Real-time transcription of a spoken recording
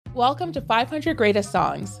Welcome to 500 Greatest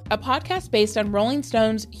Songs, a podcast based on Rolling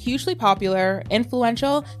Stone's hugely popular,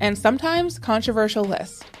 influential, and sometimes controversial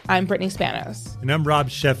list. I'm Brittany Spanos. And I'm Rob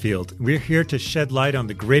Sheffield. We're here to shed light on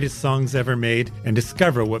the greatest songs ever made and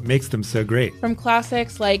discover what makes them so great. From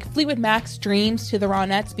classics like Fleetwood Mac's Dreams to the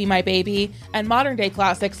Ronettes' Be My Baby, and modern-day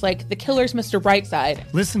classics like The Killers' Mr.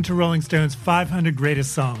 Brightside. Listen to Rolling Stone's 500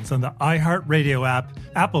 Greatest Songs on the iHeartRadio app,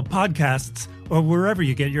 Apple Podcasts, or wherever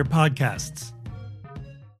you get your podcasts.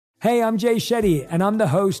 Hey, I'm Jay Shetty, and I'm the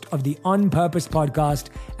host of the On Purpose podcast,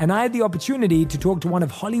 and I had the opportunity to talk to one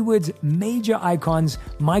of Hollywood's major icons,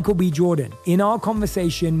 Michael B. Jordan. In our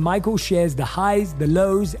conversation, Michael shares the highs, the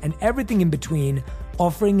lows, and everything in between,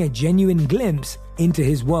 offering a genuine glimpse into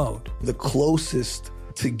his world. The closest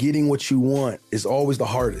to getting what you want is always the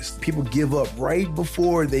hardest. People give up right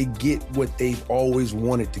before they get what they've always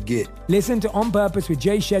wanted to get. Listen to On Purpose with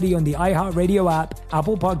Jay Shetty on the iHeartRadio app,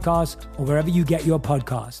 Apple Podcasts, or wherever you get your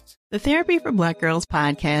podcasts. The Therapy for Black Girls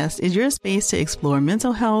podcast is your space to explore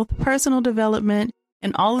mental health, personal development,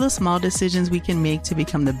 and all of the small decisions we can make to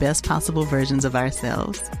become the best possible versions of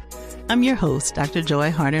ourselves. I'm your host, Dr.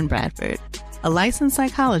 Joy Harden Bradford, a licensed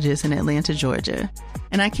psychologist in Atlanta, Georgia,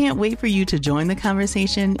 and I can't wait for you to join the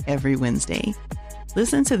conversation every Wednesday.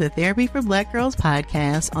 Listen to the Therapy for Black Girls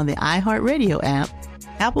podcast on the iHeartRadio app,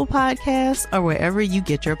 Apple Podcasts, or wherever you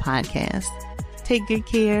get your podcasts. Take good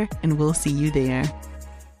care, and we'll see you there.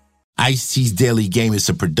 Ice-T's Daily Game is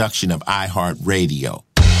a production of iHeartRadio.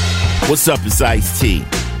 What's up, it's Ice-T.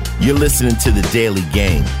 You're listening to The Daily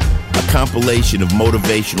Game, a compilation of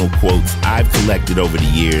motivational quotes I've collected over the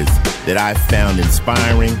years that I've found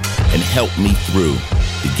inspiring and helped me through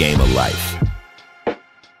the game of life.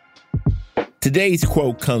 Today's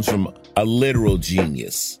quote comes from a literal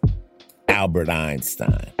genius, Albert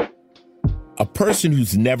Einstein. A person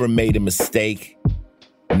who's never made a mistake,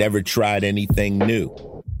 never tried anything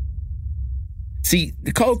new. See,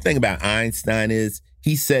 the cool thing about Einstein is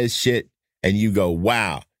he says shit and you go,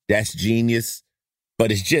 wow, that's genius.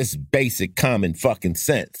 But it's just basic common fucking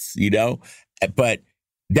sense, you know? But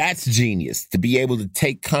that's genius, to be able to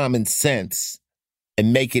take common sense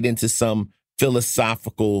and make it into some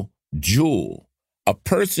philosophical jewel. A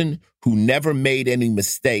person who never made any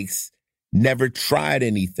mistakes, never tried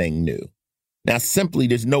anything new. Now, simply,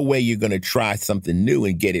 there's no way you're going to try something new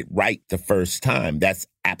and get it right the first time. That's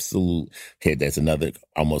absolute. Okay, there's another,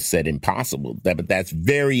 almost said impossible, but that's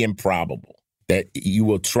very improbable that you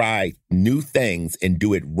will try new things and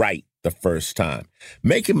do it right the first time.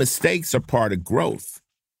 Making mistakes are part of growth.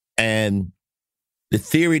 And the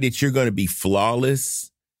theory that you're going to be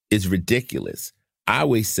flawless is ridiculous. I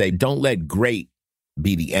always say, don't let great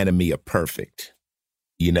be the enemy of perfect.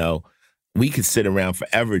 You know, we could sit around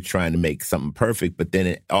forever trying to make something perfect, but then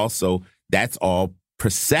it also, that's all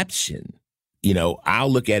perception. You know,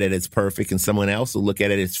 I'll look at it as perfect and someone else will look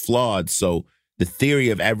at it as flawed. So the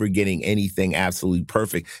theory of ever getting anything absolutely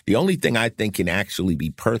perfect, the only thing I think can actually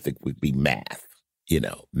be perfect would be math. You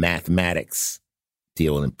know, mathematics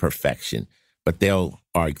deal in perfection, but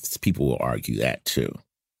people will argue that too.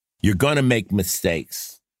 You're going to make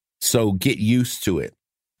mistakes, so get used to it.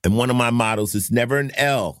 And one of my mottos is never an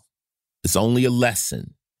L. It's only a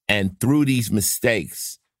lesson. And through these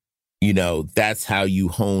mistakes, you know, that's how you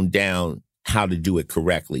hone down how to do it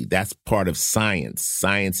correctly. That's part of science.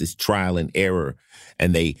 Science is trial and error.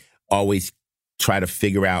 And they always try to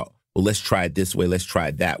figure out, well, let's try it this way. Let's try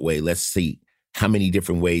it that way. Let's see how many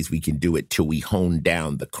different ways we can do it till we hone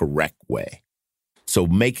down the correct way. So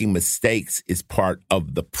making mistakes is part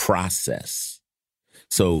of the process.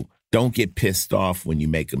 So don't get pissed off when you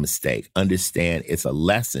make a mistake. Understand it's a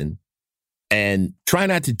lesson. And try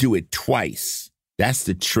not to do it twice. That's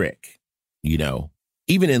the trick, you know.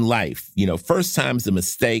 Even in life, you know, first time's a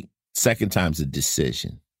mistake, second time's a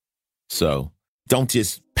decision. So don't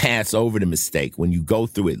just pass over the mistake. When you go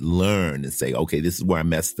through it, learn and say, okay, this is where I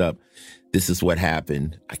messed up. This is what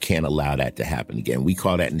happened. I can't allow that to happen again. We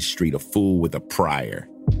call that in the street a fool with a prior.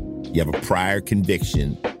 You have a prior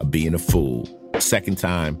conviction of being a fool. Second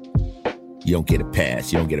time, you don't get a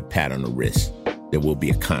pass. You don't get a pat on the wrist. There will be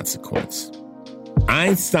a consequence.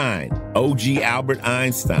 Einstein, OG Albert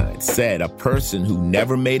Einstein, said a person who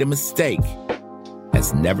never made a mistake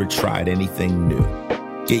has never tried anything new.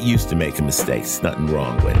 Get used to making mistakes. Nothing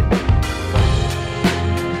wrong with it.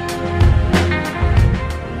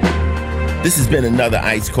 This has been another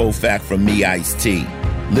Ice Cold Fact from me, Ice-T.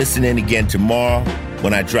 Listen in again tomorrow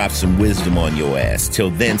when I drop some wisdom on your ass. Till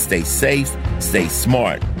then, stay safe, stay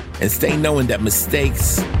smart, and stay knowing that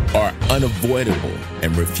mistakes are unavoidable,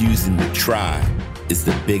 and refusing to try is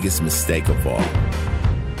the biggest mistake of all.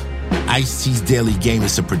 Ice-T's Daily Game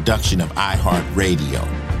is a production of iHeartRadio.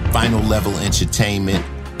 Final Level Entertainment,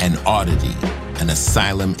 and Oddity, an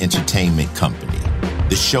Asylum entertainment company.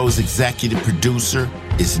 The show's executive producer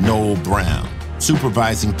is Noel Brown.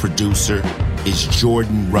 Supervising producer is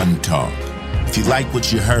Jordan Runtagh. If you like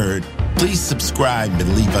what you heard, please subscribe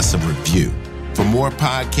and leave us a review. For more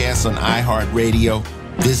podcasts on iHeartRadio,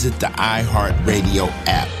 visit the iHeartRadio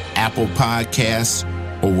app, Apple Podcasts,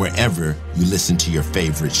 or wherever you listen to your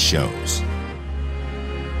favorite shows.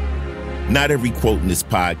 Not every quote in this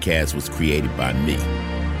podcast was created by me.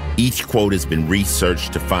 Each quote has been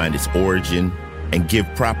researched to find its origin and give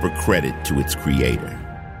proper credit to its creator.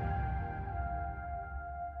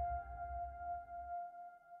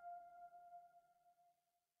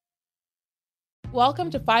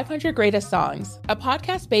 Welcome to 500 Greatest Songs, a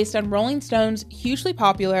podcast based on Rolling Stone's hugely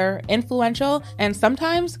popular, influential, and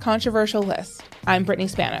sometimes controversial list. I'm Brittany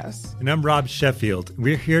Spanos. And I'm Rob Sheffield.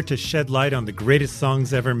 We're here to shed light on the greatest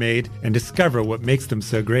songs ever made and discover what makes them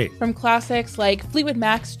so great. From classics like Fleetwood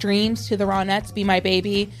Mac's Dreams to the Ronettes' Be My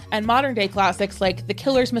Baby, and modern-day classics like The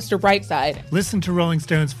Killer's Mr. Brightside. Listen to Rolling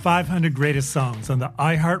Stone's 500 Greatest Songs on the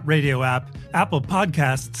iHeartRadio app, Apple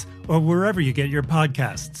Podcasts, or wherever you get your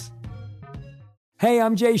podcasts. Hey,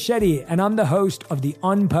 I'm Jay Shetty, and I'm the host of the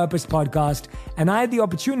On Purpose podcast, and I had the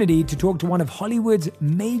opportunity to talk to one of Hollywood's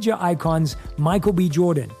major icons, Michael B.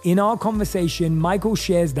 Jordan. In our conversation, Michael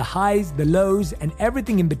shares the highs, the lows, and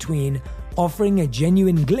everything in between, offering a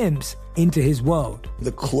genuine glimpse into his world.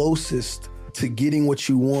 The closest to getting what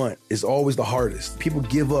you want is always the hardest. People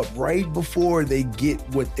give up right before they get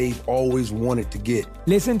what they've always wanted to get.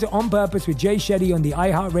 Listen to On Purpose with Jay Shetty on the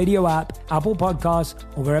iHeartRadio app, Apple Podcasts,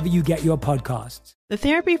 or wherever you get your podcasts. The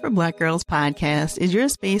Therapy for Black Girls podcast is your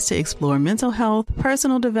space to explore mental health,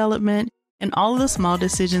 personal development, and all of the small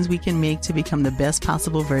decisions we can make to become the best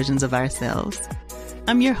possible versions of ourselves.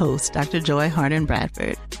 I'm your host, Dr. Joy Harden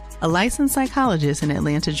Bradford, a licensed psychologist in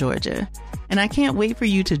Atlanta, Georgia, and I can't wait for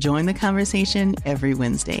you to join the conversation every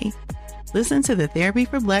Wednesday. Listen to the Therapy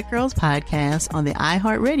for Black Girls podcast on the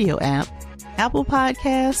iHeartRadio app, Apple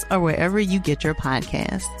Podcasts, or wherever you get your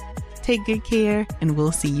podcasts. Take good care, and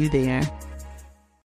we'll see you there.